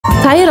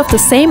Tired of the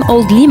same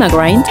old Lima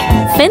grind?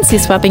 Fancy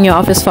swapping your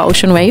office for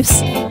ocean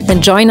waves?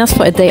 Then join us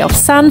for a day of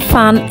sun,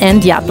 fun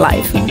and yacht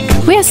life.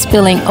 We are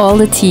spilling all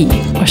the tea,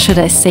 or should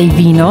I say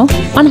vino,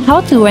 on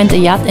how to rent a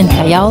yacht in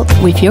Callao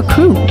with your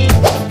crew.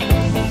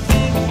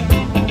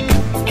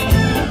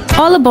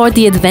 All aboard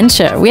the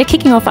adventure! We are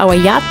kicking off our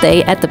yacht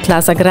day at the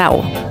Plaza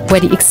Grau, where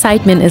the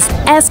excitement is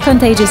as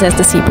contagious as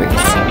the sea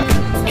breeze.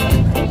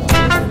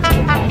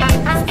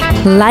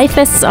 Life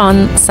vests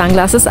on,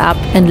 sunglasses up,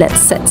 and let's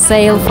set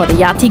sail for the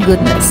yachty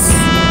goodness.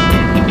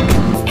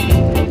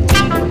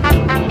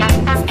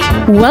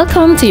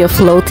 Welcome to your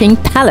floating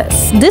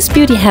palace. This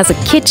beauty has a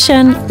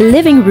kitchen,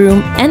 living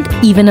room, and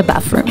even a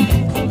bathroom.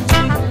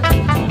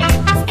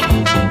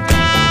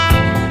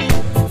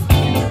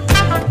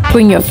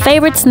 Bring your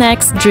favorite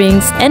snacks,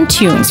 drinks, and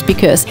tunes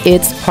because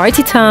it's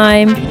party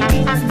time.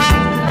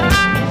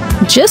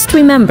 Just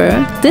remember,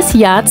 this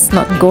yacht's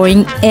not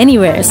going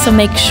anywhere, so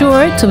make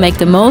sure to make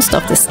the most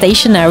of the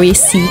stationary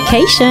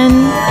seacation.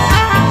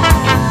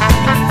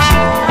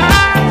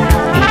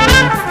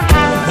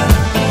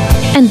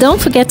 And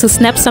don't forget to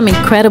snap some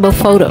incredible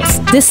photos.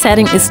 This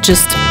setting is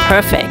just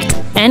perfect.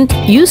 And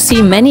you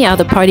see many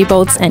other party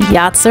boats and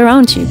yachts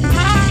around you.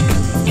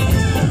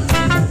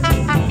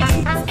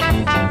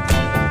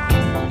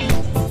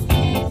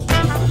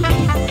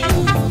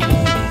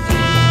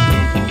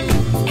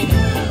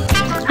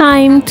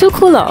 Time to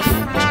cool off.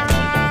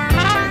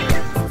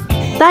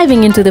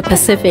 Diving into the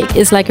Pacific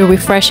is like a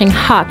refreshing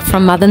hug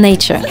from Mother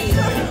Nature.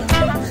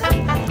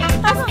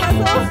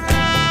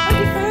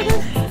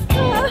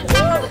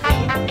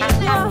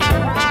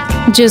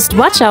 Just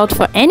watch out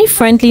for any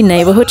friendly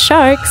neighborhood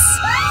sharks.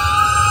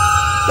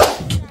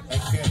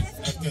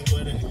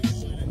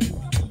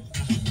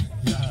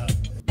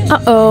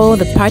 Uh-oh,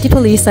 the party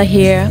police are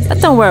here.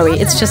 But don't worry,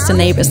 it's just the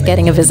neighbors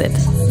getting a visit.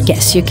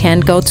 Guess you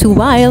can't go too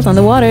wild on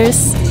the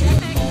waters.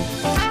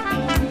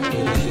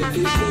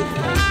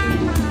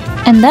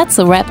 And that's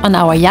a wrap on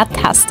our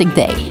yacht-tastic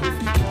day.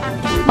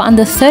 For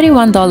under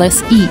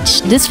 $31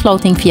 each, this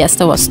floating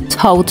fiesta was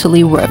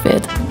totally worth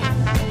it.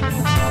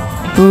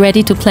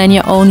 Ready to plan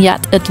your own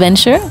yacht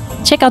adventure?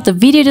 Check out the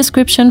video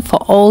description for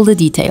all the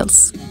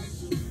details.